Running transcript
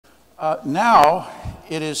Now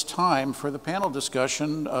it is time for the panel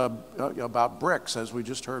discussion about BRICS, as we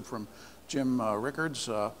just heard from Jim Rickards.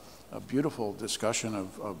 A beautiful discussion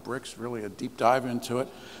of BRICS, really a deep dive into it.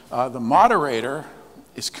 The moderator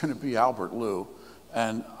is going to be Albert Liu,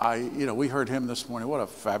 and we heard him this morning. What a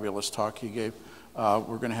fabulous talk he gave.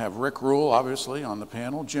 We're going to have Rick Rule, obviously, on the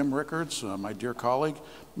panel. Jim Rickards, my dear colleague.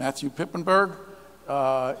 Matthew Piepenburg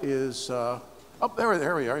is,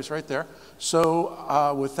 there we are, he's right there.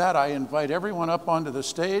 So with that, I invite everyone up onto the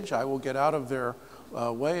stage. I will get out of their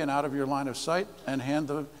way and out of your line of sight and hand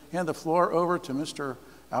the floor over to Mr.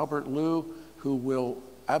 Albert Liu, who will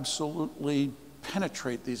absolutely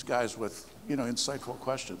penetrate these guys with insightful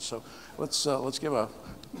questions. So let's give a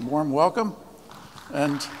warm welcome.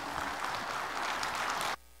 And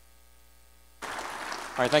all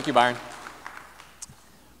right, thank you, Byron.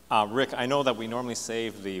 Rick, I know that we normally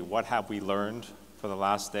save the what have we learned for the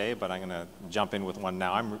last day, but I'm going to jump in with one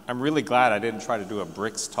now. I'm really glad I didn't try to do a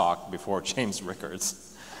BRICS talk before James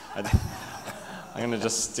Rickards. I'm going to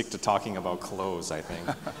just stick to talking about clothes, I think.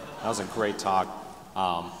 That was a great talk.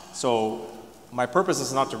 So my purpose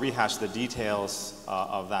is not to rehash the details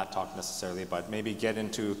of that talk necessarily, but maybe get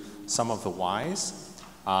into some of the whys.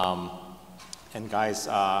 And guys,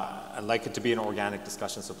 I'd like it to be an organic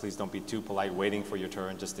discussion, so please don't be too polite waiting for your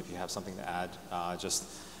turn. Just if you have something to add, just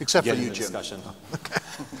except get for you, into the Jim. Discussion.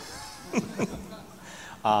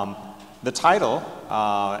 The title,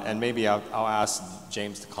 and maybe I'll ask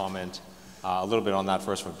James to comment a little bit on that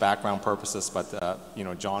first for background purposes. But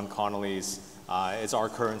John Connolly's "It's Our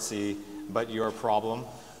Currency, But Your Problem."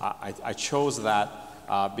 I chose that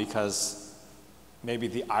because maybe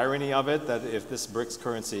the irony of it, that if this BRICS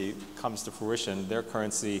currency comes to fruition, their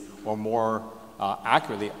currency, or more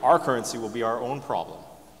accurately, our currency will be our own problem.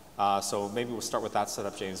 So maybe we'll start with that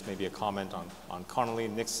setup, James, maybe a comment on Connolly,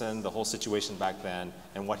 Nixon, the whole situation back then,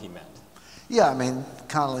 and what he meant. Yeah, I mean,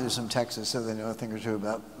 Connolly was from Texas, so they know a thing or two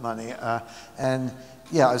about money. And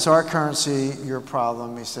yeah, it's our currency, your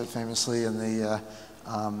problem, he said famously in the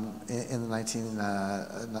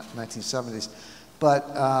 1970s. But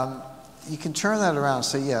you can turn that around and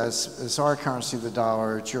say, yeah, it's our currency, the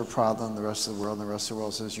dollar, it's your problem, the rest of the world, and the rest of the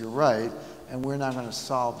world says, you're right, and we're not going to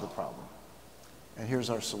solve the problem. And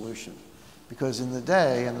here's our solution. Because in the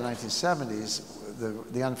day, in the 1970s,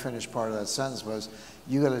 the unfinished part of that sentence was,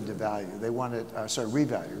 you got to devalue. They wanted,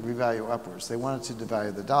 revalue upwards. They wanted to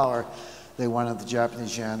devalue the dollar. They wanted the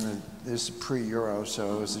Japanese yen, this is pre-euro,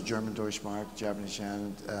 so it was the German Deutschmark, Japanese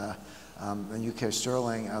yen, and UK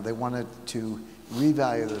sterling. They wanted to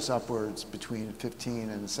revalue those upwards between 15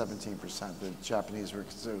 and 17%. The Japanese were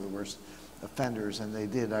considered the worst offenders, and they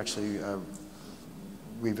did actually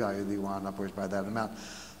revalue the yuan upwards by that amount.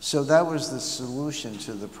 So that was the solution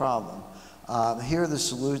to the problem. Here,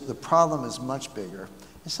 the problem is much bigger.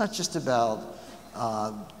 It's not just about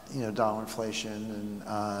dollar inflation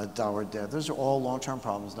and dollar debt. Those are all long-term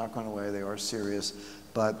problems, not going away. They are serious,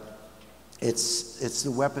 but it's the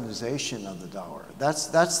weaponization of the dollar. That's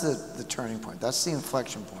the turning point. That's the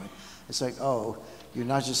inflection point. It's like, oh, you're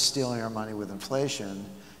not just stealing our money with inflation.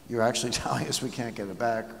 You're actually telling us we can't get it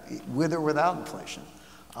back, with or without inflation,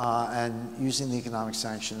 and using the economic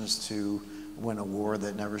sanctions to win a war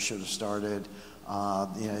that never should have started.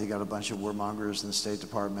 You got a bunch of warmongers in the State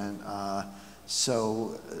Department.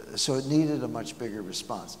 So it needed a much bigger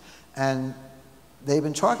response. And they've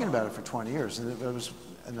been talking about it for 20 years. And it was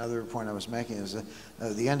another point I was making is that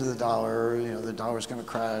the end of the dollar, the dollar's going to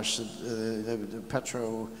crash, the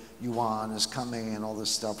petro yuan is coming and all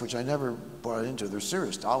this stuff, which I never bought into. There's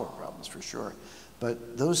serious dollar problems for sure.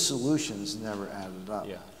 But those solutions never added up.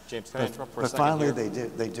 Yeah. James, can I interrupt for a second? But finally,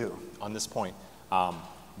 here? they do. On this point,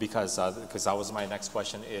 because that was my next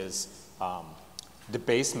question, is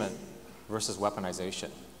debasement versus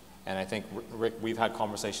weaponization. And I think, Rick, we've had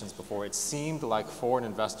conversations before. It seemed like foreign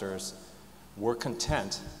investors were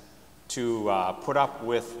content to put up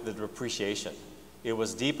with the depreciation. It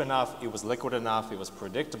was deep enough, it was liquid enough, it was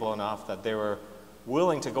predictable enough that they were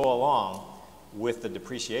willing to go along with the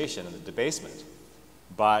depreciation and the debasement.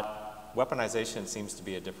 But weaponization seems to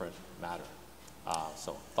be a different matter.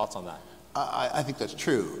 So thoughts on that? I think that's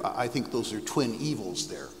true. I think those are twin evils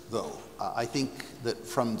there, though. I think that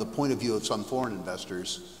from the point of view of some foreign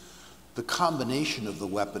investors, the combination of the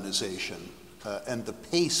weaponization and the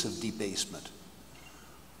pace of debasement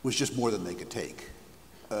was just more than they could take.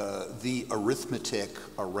 The arithmetic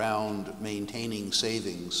around maintaining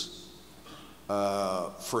savings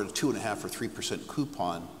for a 2.5% or 3%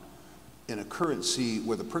 coupon in a currency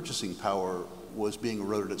where the purchasing power was being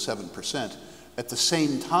eroded at 7%, at the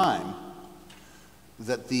same time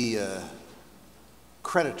that the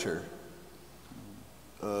creditor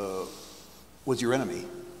was your enemy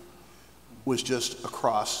was just a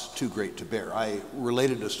cross too great to bear. I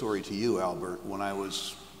related a story to you, Albert, when I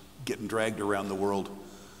was getting dragged around the world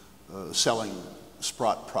selling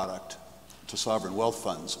Sprott product to sovereign wealth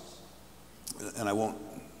funds. And I won't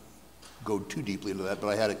go too deeply into that, but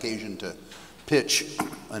I had occasion to pitch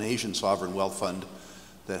an Asian sovereign wealth fund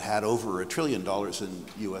that had over $1 trillion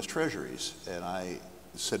in US treasuries. And I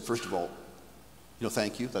said, first of all,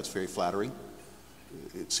 thank you, that's very flattering.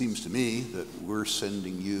 It seems to me that we're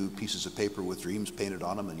sending you pieces of paper with dreams painted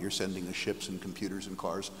on them, and you're sending us ships and computers and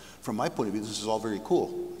cars. From my point of view, this is all very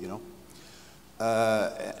cool,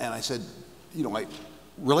 And I said, I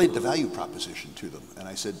relayed the value proposition to them. And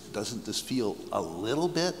I said, doesn't this feel a little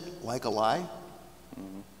bit like a lie?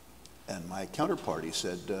 Mm-hmm. And my counterparty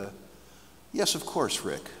said, yes, of course,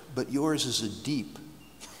 Rick, but yours is a deep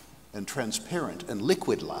and transparent and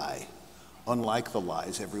liquid lie, unlike the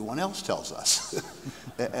lies everyone else tells us.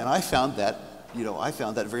 And I found that,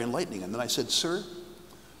 very enlightening. And then I said, sir,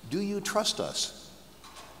 do you trust us?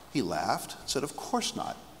 He laughed, said, of course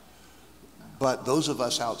not. But those of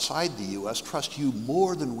us outside the US trust you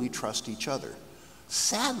more than we trust each other.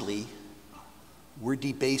 Sadly, we're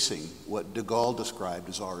debasing what de Gaulle described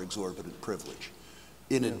as our exorbitant privilege.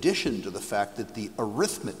 In addition to the fact that the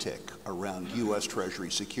arithmetic around US Treasury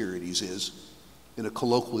securities is, in a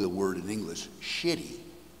colloquial word in English, shitty.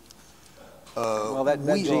 Well, that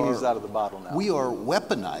genie's out of the bottle now. We are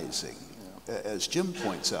weaponizing, as Jim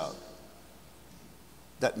points out,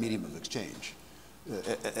 that medium of exchange.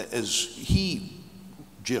 As he,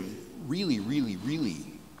 Jim, really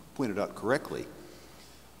pointed out correctly,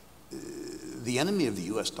 the enemy of the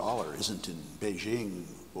US dollar isn't in Beijing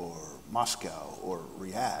or Moscow or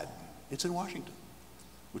Riyadh, it's in Washington,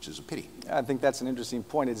 which is a pity. I think that's an interesting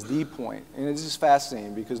point. It's the point. And it's just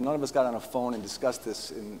fascinating because none of us got on a phone and discussed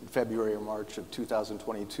this in February or March of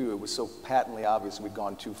 2022. It was so patently obvious we'd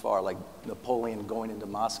gone too far, like Napoleon going into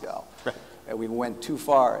Moscow. Right. And we went too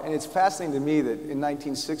far. And it's fascinating to me that in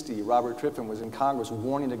 1960, Robert Triffin was in Congress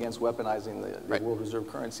warning against weaponizing the world reserve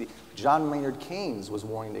currency. John Maynard Keynes was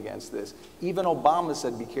warning against this. Even Obama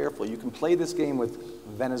said, be careful. You can play this game with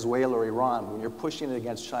Venezuela or Iran when you're pushing it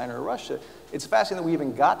against China or Russia. It's fascinating that we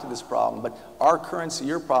even got to this problem, but our currency,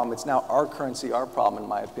 your problem, it's now our currency, our problem, in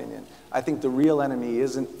my opinion. I think the real enemy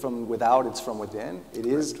isn't from without, it's from within. It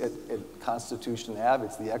is at Constitution Ave,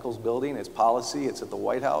 it's the Eccles Building, it's policy, it's at the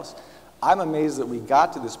White House. I'm amazed that we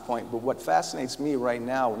got to this point, but what fascinates me right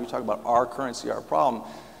now when you talk about our currency, our problem,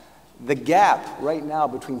 the gap right now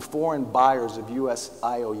between foreign buyers of US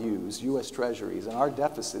IOUs, US treasuries, and our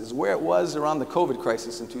deficit is where it was around the COVID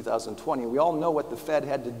crisis in 2020. We all know what the Fed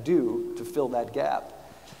had to do to fill that gap.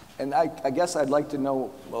 And I guess I'd like to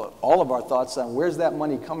know all of our thoughts on where's that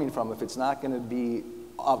money coming from if it's not going to be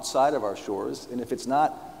outside of our shores, and if it's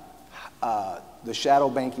not the shadow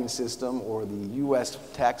banking system or the US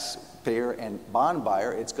taxpayer and bond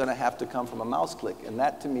buyer, it's going to have to come from a mouse click. And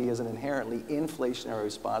that, to me, is an inherently inflationary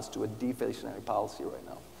response to a deflationary policy right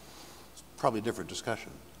now. It's probably a different discussion.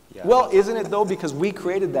 Yeah. Well, isn't it, though, because we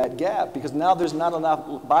created that gap? Because now there's not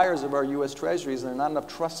enough buyers of our US treasuries and there's not enough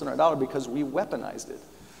trust in our dollar because we weaponized it.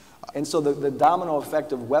 And so the domino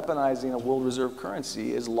effect of weaponizing a world reserve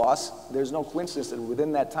currency is lost. There's no coincidence that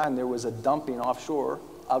within that time there was a dumping offshore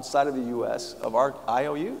outside of the US of our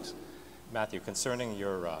IOUs. Matthew, concerning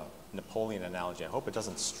your Napoleon analogy, I hope it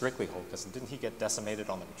doesn't strictly hold, because didn't he get decimated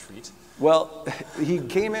on the retreat? Well, he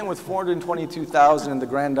came in with 422,000 in the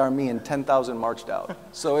Grand Army and 10,000 marched out.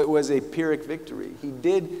 So it was a Pyrrhic victory. He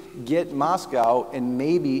did get Moscow, and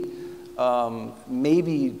maybe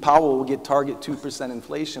Powell will get target 2%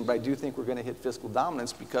 inflation, but I do think we're going to hit fiscal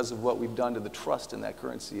dominance because of what we've done to the trust in that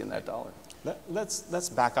currency and that dollar. Let's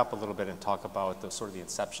back up a little bit and talk about the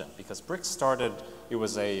inception, because BRICS started, it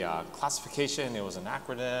was a classification, it was an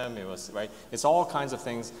acronym, it was, right? It's all kinds of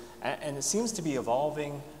things, and it seems to be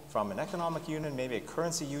evolving from an economic union, maybe a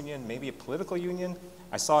currency union, maybe a political union.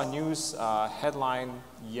 I saw a news headline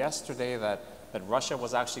yesterday that Russia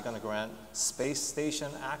was actually going to grant space station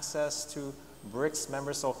access to BRICS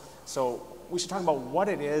members. So we should talk about what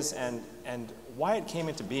it is and why it came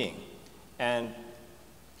into being. And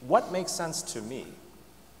what makes sense to me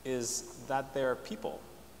is that there are people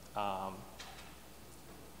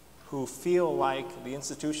who feel like the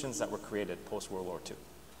institutions that were created post-World War II,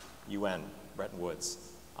 UN, Bretton Woods,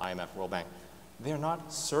 IMF, World Bank, they're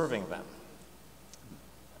not serving them.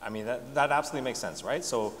 I mean, that absolutely makes sense, right?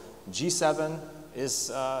 So G7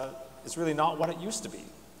 is really not what it used to be.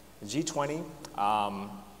 G20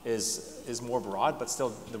 is more broad, but still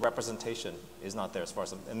the representation is not there as far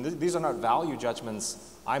as, and these are not value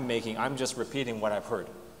judgments I'm making, I'm just repeating what I've heard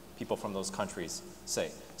people from those countries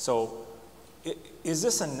say. So is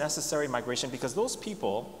this a necessary migration? Because those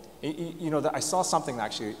people, I saw something that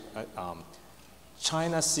actually,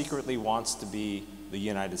 China secretly wants to be the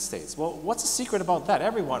United States. Well, what's the secret about that?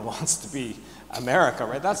 Everyone wants to be America,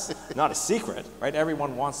 right? That's not a secret, right?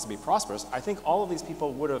 Everyone wants to be prosperous. I think all of these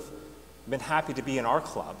people would have been happy to be in our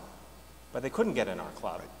club, but they couldn't get in our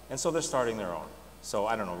club. And so they're starting their own. So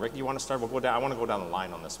I don't know, Rick, you want to start? We'll go down. I want to go down the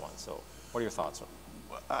line on this one. So what are your thoughts?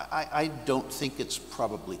 I don't think it's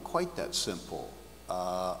probably quite that simple.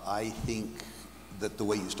 I think that the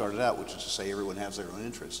way you started out, which is to say everyone has their own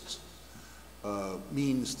interests,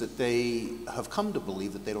 means that they have come to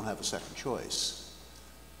believe that they don't have a second choice.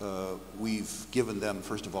 We've given them,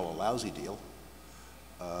 first of all, a lousy deal,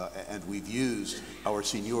 and we've used our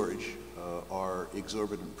seigniorage, our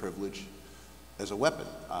exorbitant privilege, as a weapon.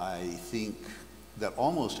 I think that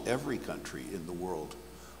almost every country in the world,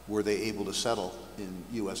 were they able to settle in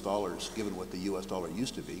US dollars, given what the US dollar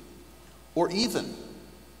used to be, or even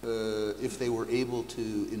if they were able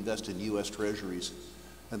to invest in US treasuries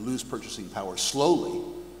and lose purchasing power slowly,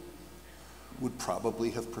 would probably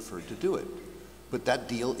have preferred to do it. But that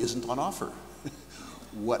deal isn't on offer.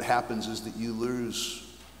 What happens is that you lose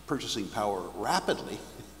purchasing power rapidly,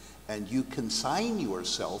 and you consign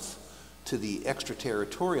yourself to the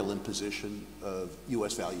extraterritorial imposition of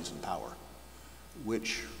US values and power,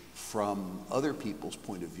 which from other people's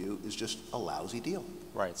point of view is just a lousy deal.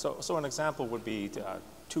 Right, so an example would be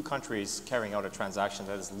two countries carrying out a transaction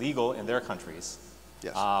that is legal in their countries,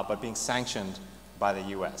 yes, but being sanctioned by the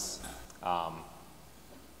US.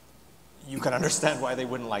 You can understand why they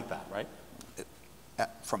wouldn't like that, right?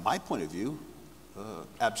 From my point of view,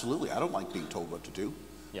 absolutely. I don't like being told what to do,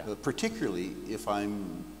 yeah. Particularly if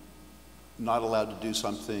I'm not allowed to do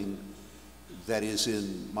something that is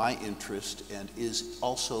in my interest and is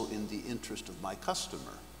also in the interest of my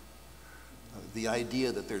customer. The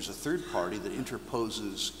idea that there's a third party that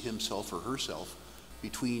interposes himself or herself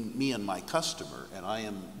between me and my customer, and I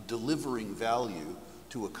am delivering value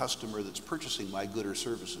to a customer that's purchasing my good or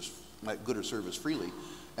service freely,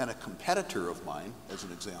 and a competitor of mine, as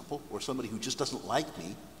an example, or somebody who just doesn't like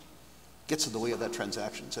me, gets in the way of that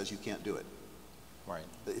transaction and says you can't do it. Right.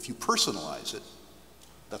 If you personalize it,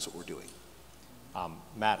 that's what we're doing.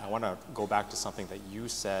 Matt, I want to go back to something that you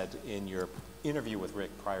said in your interview with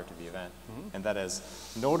Rick prior to the event, and that is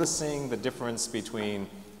noticing the difference between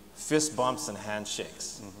fist bumps and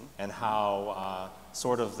handshakes, and how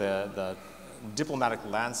sort of the diplomatic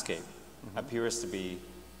landscape appears to be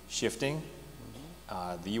shifting.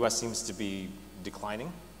 The US seems to be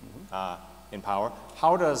declining in power.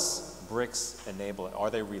 How does BRICS enable it? Are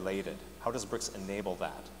they related? How does BRICS enable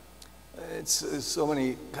that? It's so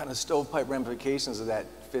many kind of stovepipe ramifications of that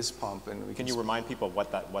fist pump. And can you remind people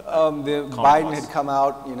what that Biden had come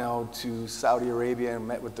out, to Saudi Arabia and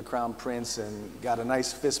met with the Crown Prince and got a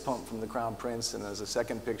nice fist pump from the Crown Prince. And as a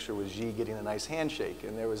second picture was Xi getting a nice handshake.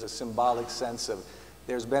 And there was a symbolic sense of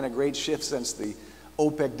there's been a great shift since the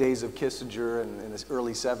OPEC days of Kissinger in the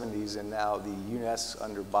early 70s, and now the U.S.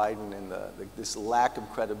 under Biden, and this lack of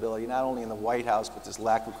credibility, not only in the White House, but this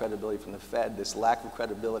lack of credibility from the Fed, this lack of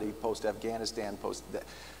credibility post-Afghanistan,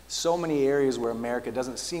 so many areas where America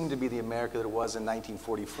doesn't seem to be the America that it was in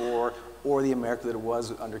 1944, or the America that it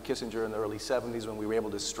was under Kissinger in the early 70s, when we were able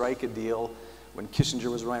to strike a deal, when Kissinger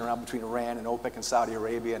was running around between Iran and OPEC and Saudi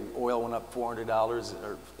Arabia, and oil went up $400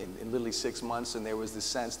 in literally 6 months, and there was this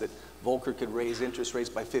sense that Volcker could raise interest rates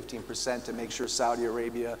by 15% to make sure Saudi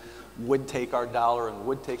Arabia would take our dollar and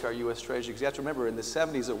would take our U.S. Treasury. Because you have to remember, in the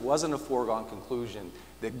 70s, it wasn't a foregone conclusion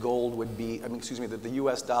that gold would be, that the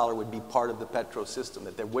U.S. dollar would be part of the petro system,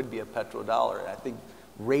 that there would be a petrodollar. And I think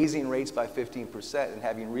raising rates by 15% and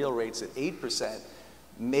having real rates at 8%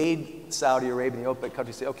 made Saudi Arabia and the OPEC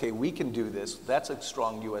countries say, okay, we can do this. That's a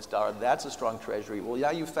strong U.S. dollar. That's a strong treasury. Well,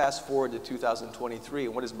 yeah, you fast forward to 2023,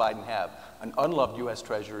 and what does Biden have? An unloved U.S.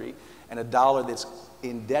 treasury and a dollar that's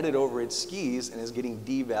indebted over its skis and is getting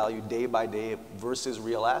devalued day by day versus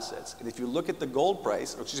real assets. And if you look at the gold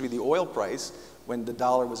price, or excuse me, the oil price, when the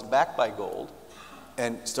dollar was backed by gold,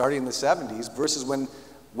 and starting in the 70s, versus when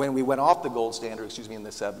we went off the gold standard, in the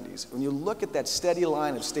 70s. When you look at that steady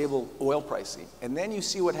line of stable oil pricing, and then you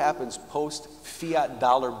see what happens post-fiat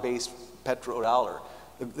dollar-based petrodollar,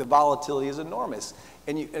 the volatility is enormous.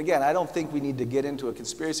 And again, I don't think we need to get into a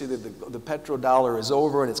conspiracy that the petrodollar is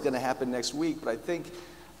over and it's going to happen next week, but I think,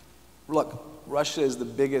 look, Russia is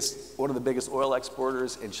one of the biggest oil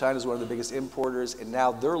exporters, and China is one of the biggest importers, and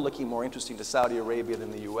now they're looking more interesting to Saudi Arabia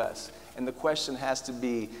than the U.S. And the question has to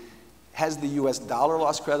be, Has the U.S. dollar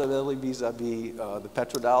lost credibility vis-a-vis the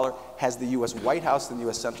petrodollar? Has the U.S. White House and the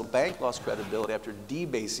U.S. Central Bank lost credibility after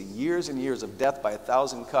debasing years and years of death by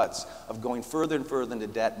 1,000 cuts, of going further and further into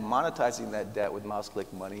debt, monetizing that debt with mouse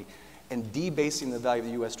click money, and debasing the value of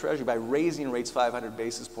the U.S. Treasury by raising rates 500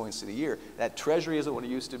 basis points in a year? That Treasury isn't what it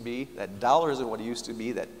used to be, that dollar isn't what it used to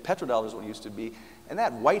be, that petrodollar isn't what it used to be, and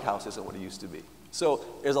that White House isn't what it used to be. So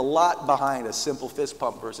there's a lot behind a simple fist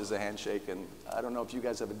pump versus a handshake, and I don't know if you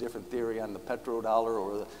guys have a different theory on the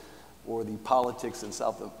petrodollar or the politics in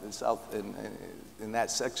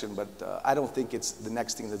that section, but I don't think it's the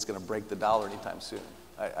next thing that's going to break the dollar anytime soon.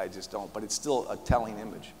 I just don't, but it's still a telling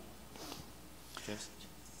image. James?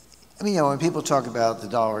 I mean, when people talk about the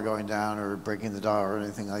dollar going down or breaking the dollar or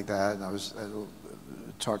anything like that, and I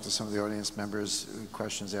talked to some of the audience members,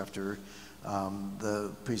 questions after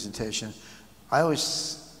the presentation, I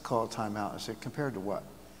always call a timeout. I say, compared to what?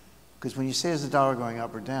 Because when you say is the dollar going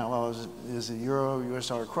up or down, well, is the euro US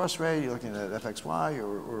dollar cross rate? You're looking at FXY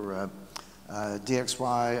or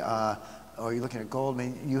DXY, or you're looking at gold. I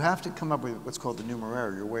mean, you have to come up with what's called the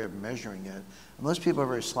numeraire, your way of measuring it. And most people are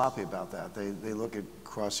very sloppy about that. They look at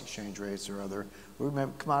cross exchange rates or other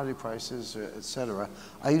commodity prices, et cetera.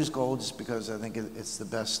 I use gold just because I think it's the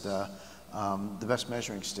best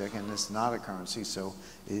measuring stick, and it's not a currency, so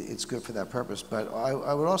it's good for that purpose. But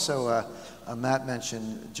I would also, Matt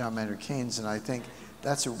mentioned John Maynard Keynes, and I think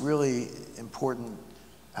that's a really important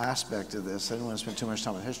aspect of this. I don't want to spend too much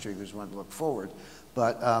time on history because we want to look forward.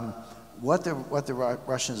 But what the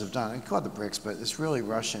Russians have done, and call it the BRICS, but it's really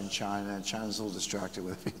Russia and China, and China's a little distracted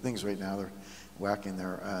with a few things right now. They're whacking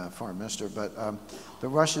their foreign minister, but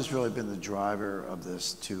Russia's really been the driver of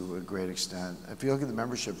this to a great extent. If you look at the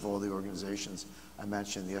membership of all the organizations I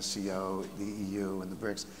mentioned, the SCO, the EU, and the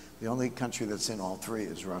BRICS, the only country that's in all three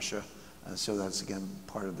is Russia. So that's, again,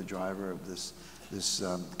 part of the driver of this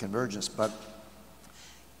convergence. But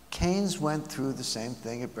Keynes went through the same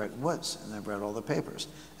thing at Bretton Woods, and I've read all the papers.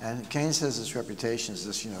 And Keynes has this reputation as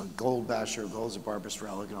this, gold basher, gold's a barbarous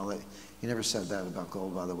relic and all that. He never said that about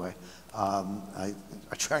gold, by the way. I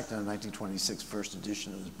tracked down a 1926 first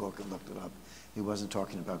edition of his book and looked it up. He wasn't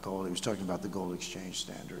talking about gold. He was talking about the gold exchange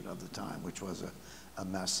standard of the time, which was a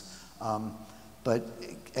mess. But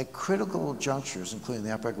at critical junctures, including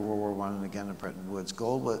the outbreak of World War I and again at Bretton Woods,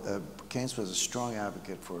 Keynes was a strong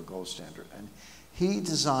advocate for a gold standard. And he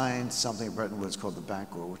designed something at Bretton Woods called the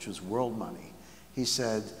bankroll, which was world money. He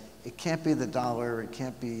said, it can't be the dollar, it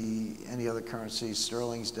can't be any other currency.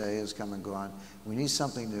 Sterling's day has come and gone. We need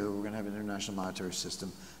something new. We're going to have an international monetary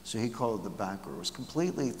system. So he called it the bankroll. It was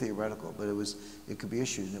completely theoretical, but it could be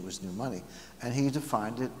issued and it was new money. And he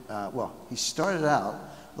defined it, he started out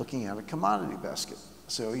looking at a commodity basket.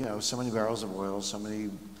 So, so many barrels of oil, so many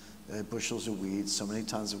bushels of wheat, so many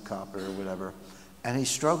tons of copper or whatever. And he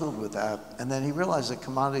struggled with that. And then he realized that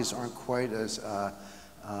commodities aren't quite as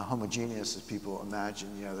homogeneous as people imagine.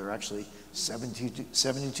 There are actually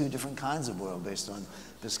 72 different kinds of oil based on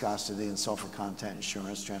viscosity and sulfur content,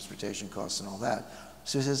 insurance, transportation costs, and all that.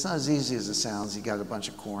 So he says, it's not as easy as it sounds. You got a bunch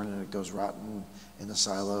of corn and it goes rotten in the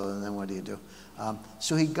silo, and then what do you do?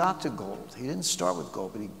 So he got to gold. He didn't start with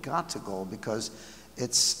gold, but he got to gold because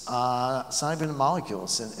it's not even a molecule.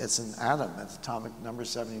 It's an atom. It's atomic number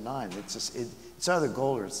 79. It's either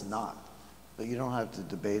gold or it's not. But you don't have to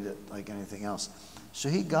debate it like anything else. So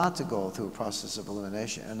he got to gold through a process of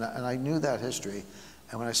elimination. And I knew that history.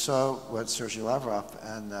 And when I saw what Sergei Lavrov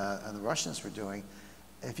and the Russians were doing,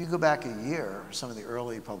 if you go back a year, some of the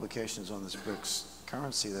early publications on this BRICS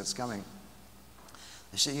currency that's coming,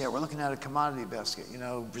 they say, yeah, we're looking at a commodity basket.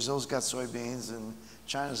 Brazil's got soybeans and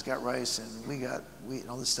China's got rice and we got wheat and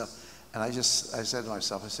all this stuff. And I said to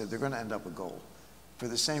myself, they're going to end up with gold. For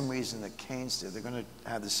the same reason that Keynes did. They're going to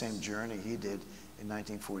have the same journey he did in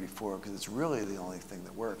 1944, because it's really the only thing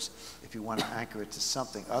that works if you want to anchor it to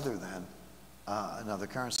something other than another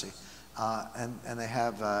currency. And they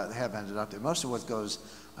have ended up there. Most of what goes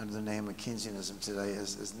under the name of Keynesianism today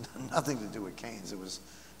is nothing to do with Keynes. It was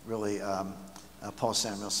really Paul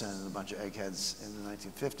Samuelson and a bunch of eggheads in the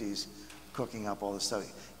 1950s cooking up all this stuff.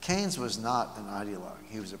 Keynes was not an ideologue.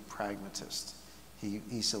 He was a pragmatist.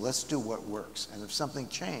 He said, let's do what works. And if something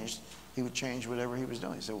changed, he would change whatever he was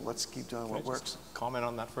doing. So let's keep doing what works. Comment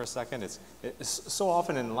on that for a second. It's so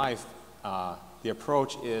often in life, the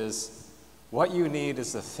approach is, what you need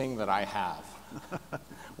is the thing that I have,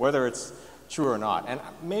 whether it's true or not. And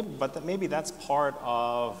maybe that's part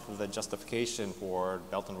of the justification for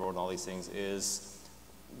Belt and Road and all these things, is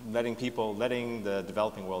letting the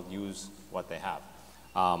developing world use what they have.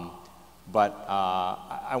 But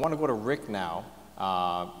I want to go to Rick now,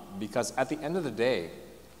 because at the end of the day,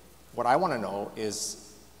 what I want to know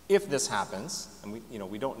is, if this happens, and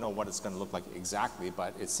we don't know what it's going to look like exactly,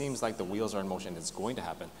 but it seems like the wheels are in motion, it's going to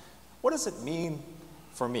happen. What does it mean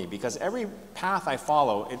for me? Because every path I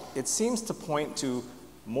follow, it seems to point to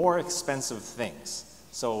more expensive things.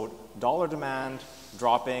 So dollar demand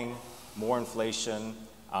dropping, more inflation,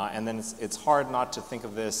 and then it's hard not to think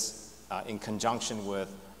of this in conjunction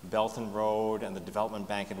with Belt and Road and the Development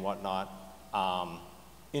Bank and whatnot.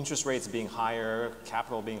 Interest rates being higher,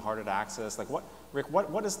 capital being harder to access. Like Rick,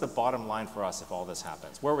 what is the bottom line for us if all this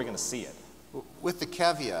happens? Where are we going to see it? With the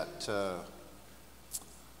caveat,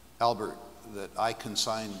 Albert, that I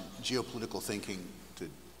consign geopolitical thinking to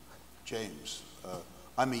James.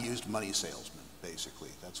 I'm a used money salesman, basically.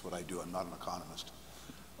 That's what I do. I'm not an economist.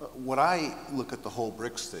 When I look at the whole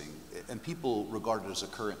BRICS thing, and people regard it as a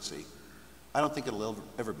currency, I don't think it'll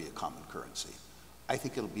ever be a common currency. I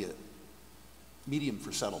think it'll be a medium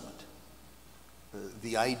for settlement.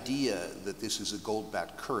 The idea that this is a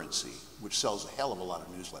gold-backed currency, which sells a hell of a lot of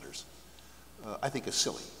newsletters, I think is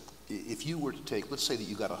silly. If you were to take, let's say that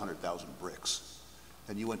you got 100,000 BRICS,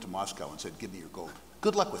 and you went to Moscow and said, give me your gold.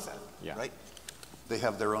 Good luck with that, right? They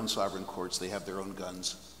have their own sovereign courts, they have their own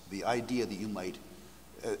guns. The idea that you might,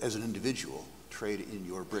 as an individual, trade in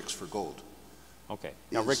your BRICS for gold. Okay.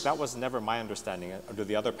 Now, Rick, that was never my understanding. Do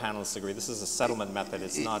the other panelists agree? This is a settlement method.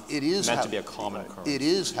 It's not meant to be a common currency. It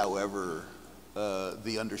is, however,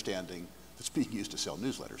 the understanding that's being used to sell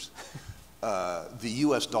newsletters. The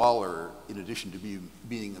US dollar, in addition to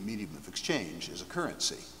being a medium of exchange, is a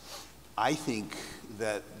currency. I think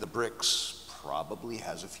that the BRICS probably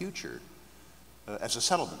has a future as a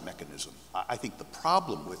settlement mechanism. I think the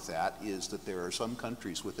problem with that is that there are some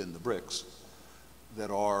countries within the BRICS that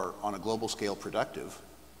are on a global scale productive,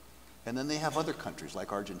 and then they have other countries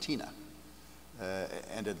like Argentina.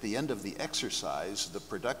 And at the end of the exercise, the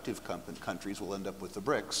productive countries will end up with the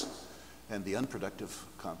BRICS, and the unproductive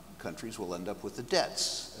countries will end up with the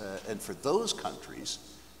debts. And for those countries,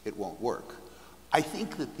 it won't work. I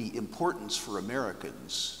think that the importance for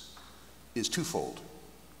Americans is twofold.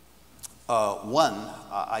 One,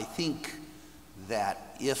 I think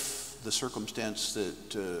that if the circumstance that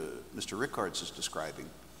Mr. Rickards is describing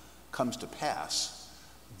comes to pass,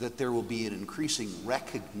 that there will be an increasing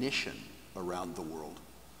recognition around the world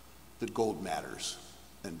that gold matters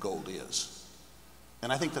and gold is.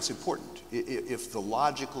 And I think that's important. If the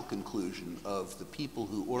logical conclusion of the people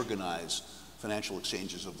who organize financial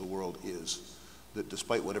exchanges of the world is that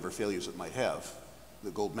despite whatever failures it might have,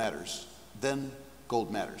 that gold matters, then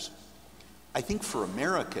gold matters. I think for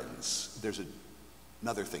Americans, there's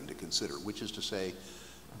another thing to consider, which is to say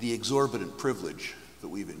the exorbitant privilege that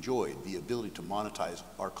we've enjoyed, the ability to monetize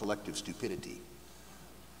our collective stupidity,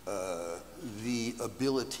 the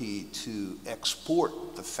ability to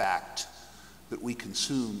export the fact that we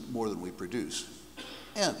consume more than we produce,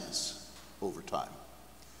 ends over time.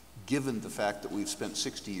 Given the fact that we've spent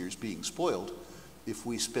 60 years being spoiled, if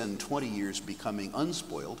we spend 20 years becoming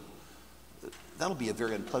unspoiled, that'll be a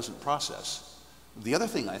very unpleasant process. The other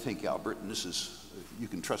thing I think, Albert, and this is, you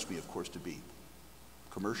can trust me, of course, to be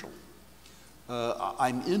commercial,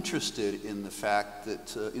 I'm interested in the fact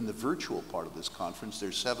that in the virtual part of this conference,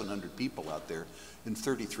 there's 700 people out there in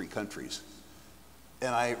 33 countries.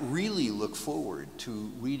 And I really look forward to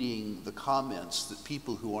reading the comments that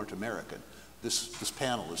people who aren't American, this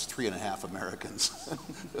panel is 3.5 Americans,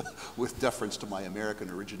 with deference to my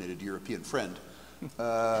American-originated European friend.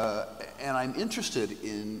 And I'm interested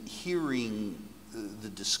in hearing the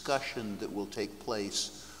discussion that will take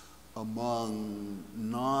place among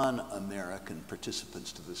non-American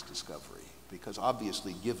participants to this discovery. Because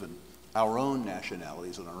obviously, given our own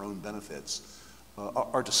nationalities and our own benefits,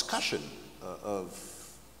 our discussion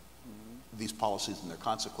of these policies and their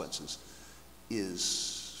consequences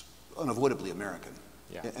is unavoidably American.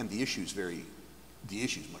 Yeah. And the issue is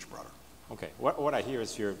much broader. Okay, what I hear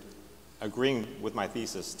is you're agreeing with my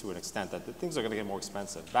thesis to an extent that things are going to get more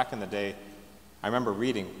expensive. Back in the day, I remember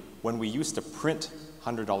reading when we used to print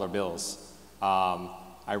 $100 bills,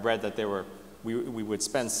 I read that we would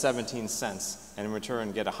spend 17 cents and in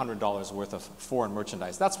return get $100 worth of foreign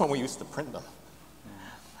merchandise. That's when we used to print them.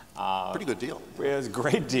 Pretty good deal. It was a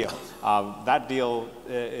great deal. That deal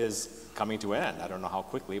is coming to an end. I don't know how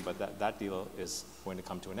quickly, but that deal is going to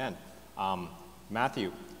come to an end.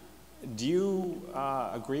 Matthew, do you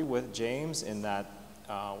agree with James in that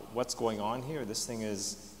what's going on here, this thing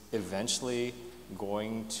is eventually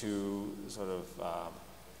going to sort of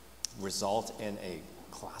result in a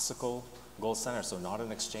classical gold standard, so not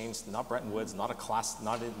an exchange, not Bretton Woods, not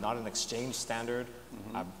an exchange standard,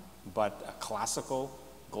 but a classical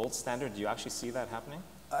gold standard? Do you actually see that happening?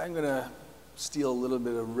 I'm going to steal a little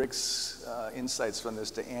bit of Rick's insights from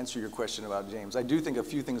this to answer your question about James. I do think a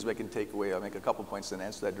few things we can take away. I'll make a couple points and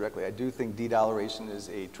answer that directly. I do think de-dollarization is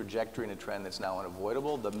a trajectory and a trend that's now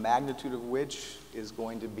unavoidable, the magnitude of which is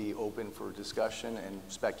going to be open for discussion and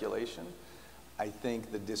speculation. I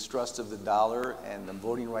think the distrust of the dollar and the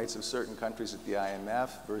voting rights of certain countries at the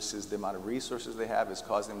IMF versus the amount of resources they have has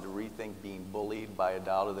caused them to rethink being bullied by a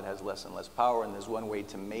dollar that has less and less power. And there's one way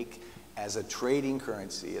to make, as a trading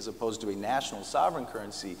currency, as opposed to a national sovereign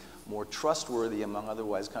currency, more trustworthy among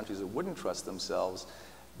otherwise countries that wouldn't trust themselves.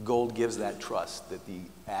 Gold gives that trust that the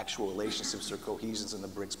actual relationships or cohesions in the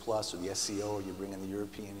BRICS Plus or the SCO, or you bring in the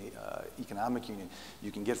European Economic Union,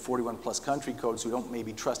 you can get 41 plus country codes who don't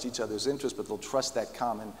maybe trust each other's interests, but they'll trust that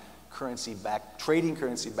common currency backed, trading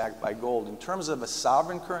currency backed by gold. In terms of a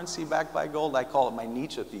sovereign currency backed by gold, I call it my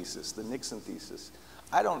Nietzsche thesis, the Nixon thesis.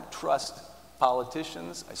 I don't trust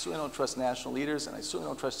politicians, I certainly don't trust national leaders, and I certainly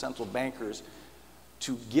don't trust central bankers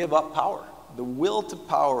to give up power. The will to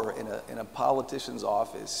power in a politician's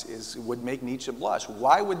office would make Nietzsche blush.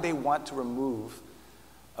 Why would they want to remove,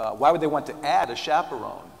 why would they want to add a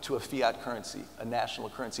chaperone to a fiat currency, a national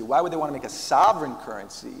currency? Why would they want to make a sovereign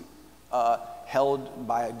currency held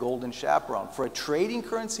by a golden chaperone? For a trading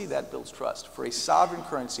currency, that builds trust. For a sovereign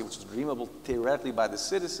currency, which is dreamable theoretically by the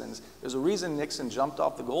citizens, there's a reason Nixon jumped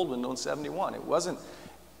off the gold window in '71. It wasn't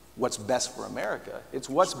what's best for America. It's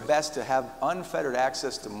what's best to have unfettered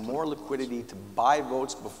access to more liquidity to buy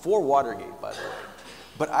votes before Watergate, by the way.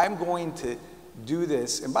 But I'm going to do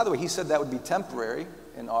this, and by the way, he said that would be temporary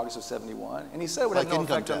in August of '71, and he said it would have no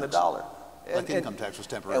effect on the dollar. Like income tax was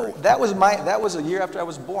temporary. That was a year after I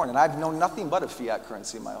was born, and I've known nothing but a fiat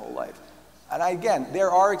currency my whole life. And again,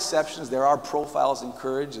 there are exceptions, there are profiles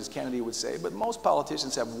encouraged, as Kennedy would say, but most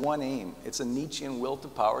politicians have one aim. It's a Nietzschean will to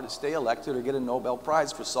power to stay elected or get a Nobel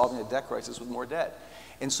Prize for solving a debt crisis with more debt.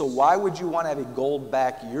 And so why would you want to have a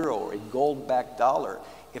gold-backed euro or a gold-backed dollar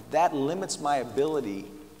if that limits my ability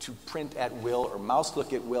to print at will or mouse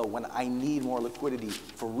click at will when I need more liquidity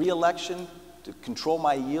for re-election, to control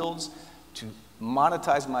my yields, to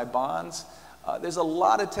monetize my bonds? There's a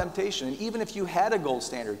lot of temptation, and even if you had a gold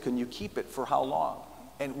standard, can you keep it for how long?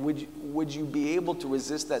 And would you be able to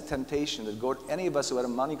resist that temptation to go to any of us who had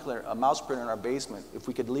a mouse printer in our basement, if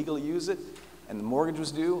we could legally use it, and the mortgage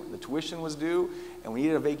was due, the tuition was due, and we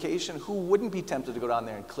needed a vacation, who wouldn't be tempted to go down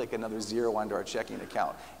there and click another zero onto our checking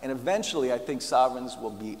account? And eventually, I think sovereigns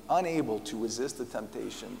will be unable to resist the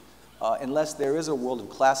temptation unless there is a world of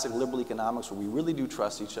classic liberal economics where we really do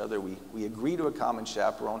trust each other, we agree to a common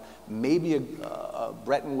chaperone, maybe a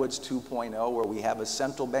Bretton Woods 2.0 where we have a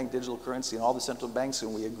central bank digital currency and all the central banks,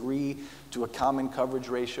 and we agree to a common coverage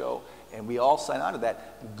ratio, and we all sign on to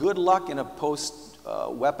that. Good luck in a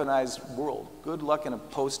post-weaponized world. Good luck in a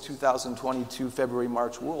post-2022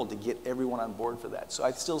 February-March world to get everyone on board for that. So I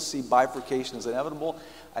still see bifurcation as inevitable.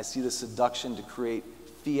 I see the seduction to create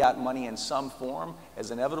fiat money in some form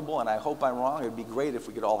as inevitable, and I hope I'm wrong. It would be great if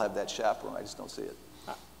we could all have that chaperone. I just don't see it.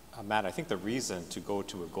 Matt, I think the reason to go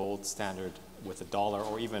to a gold standard with a dollar,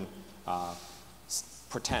 or even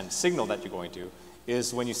signal that you're going to,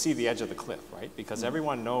 is when you see the edge of the cliff, right? Because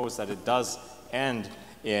everyone knows that it does end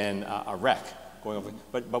in a wreck going over,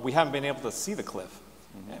 but we haven't been able to see the cliff.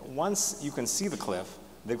 Once you can see the cliff,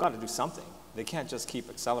 they've got to do something. They can't just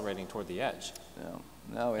keep accelerating toward the edge.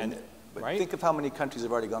 No, but right? Think of how many countries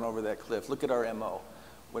have already gone over that cliff. Look at our MO.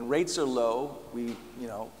 When rates are low,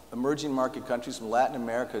 emerging market countries from Latin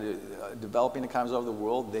America, developing economies all over the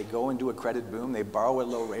world, they go into a credit boom, they borrow at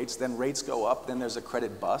low rates, then rates go up, then there's a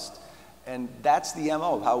credit bust. And that's the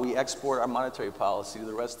MO of how we export our monetary policy to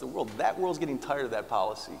the rest of the world. That world's getting tired of that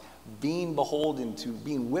policy, being beholden to,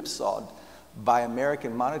 being whipsawed by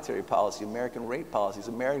American monetary policy, American rate policies,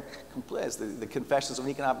 American compliance. The Confessions of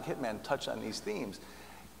an Economic Hitman touch on these themes.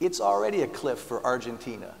 It's already a cliff for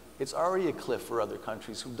Argentina. It's already a cliff for other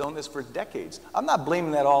countries who've done this for decades. I'm not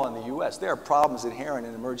blaming that all on the US. There are problems inherent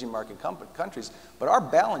in emerging market countries, but our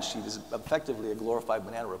balance sheet is effectively a glorified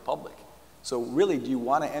banana republic. So really, do you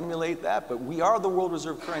want to emulate that? But we are the world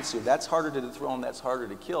reserve currency. That's harder to dethrone, that's harder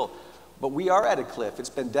to kill. But we are at a cliff. It's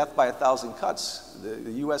been death by 1,000 cuts.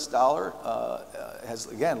 The US dollar has,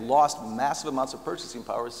 again, lost massive amounts of purchasing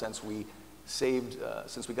power since we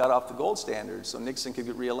got off the gold standard, so Nixon could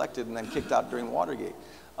get reelected and then kicked out during Watergate.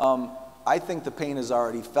 I think the pain is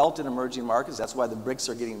already felt in emerging markets. That's why the BRICS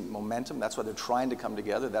are getting momentum. That's why they're trying to come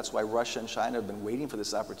together. That's why Russia and China have been waiting for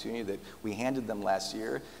this opportunity that we handed them last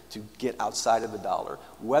year to get outside of the dollar.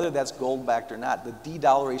 Whether that's gold-backed or not, the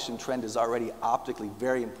de-dollarization trend is already optically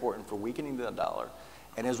very important for weakening the dollar.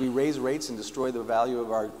 And as we raise rates and destroy the value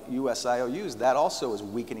of our U.S. IOUs, that also is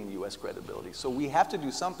weakening U.S. credibility. So we have to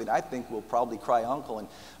do something. I think we'll probably cry uncle and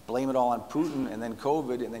blame it all on Putin and then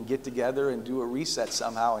COVID and then get together and do a reset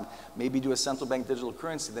somehow and maybe do a central bank digital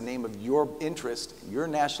currency in the name of your interest, your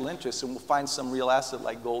national interest, and we'll find some real asset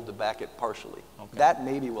like gold to back it partially. Okay. That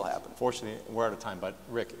maybe will happen. Fortunately, we're out of time, but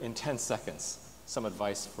Rick, in 10 seconds, some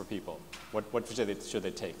advice for people. What should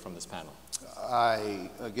they take from this panel?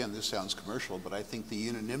 Again, this sounds commercial, but I think the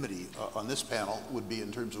unanimity on this panel would be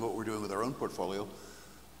in terms of what we're doing with our own portfolio.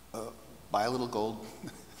 Buy a little gold,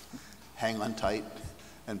 hang on tight,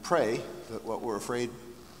 and pray that what we're afraid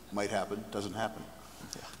might happen doesn't happen.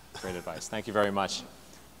 Yeah, great advice. Thank you very much.